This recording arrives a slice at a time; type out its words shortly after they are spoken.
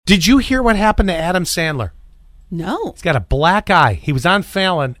Did you hear what happened to Adam Sandler? No. He's got a black eye. He was on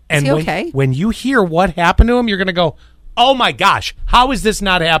Fallon. And Is he okay? when you hear what happened to him, you're going to go, oh my gosh, how has this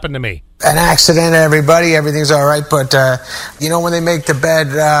not happened to me? An accident, everybody. Everything's all right. But, when they make the bed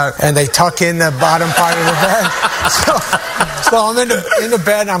and they tuck in the bottom part of the bed. So I'm in the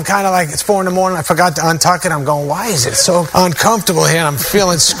bed, and I'm kind of like, it's 4 a.m. I forgot to untuck it. I'm going, why is it so uncomfortable here? And I'm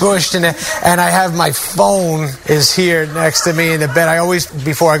feeling squished in it. And I have my phone is here next to me in the bed. I always,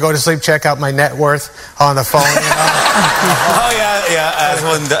 before I go to sleep, check out my net worth on the phone. Oh, yeah,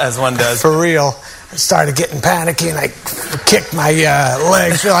 as one does. For real. I started getting panicky, and I kicked my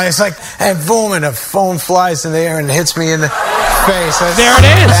legs. It's like, and boom, and the phone flies in the air and hits me in the face. There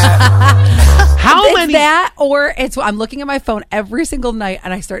it is. How many? That, or I'm looking at my phone every single night,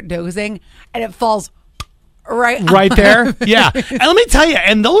 and I start dozing, and it falls right there. Yeah. And let me tell you,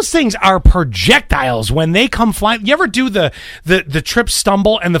 and those things are projectiles when they come flying. You ever do the trip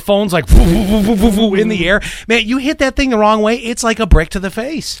stumble and the phone's like in the air? Man, you hit that thing the wrong way, it's like a brick to the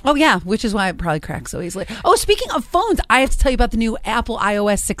face. Oh, yeah, which is why it probably cracks so easily. Oh, speaking of phones, I have to tell you about the new Apple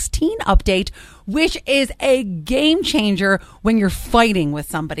iOS 16 update, which is a game changer when you're fighting with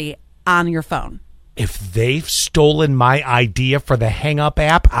somebody on your phone. If they've stolen my idea for the Hang Up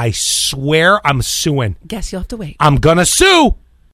app, I swear I'm suing. Guess you'll have to wait. I'm gonna sue.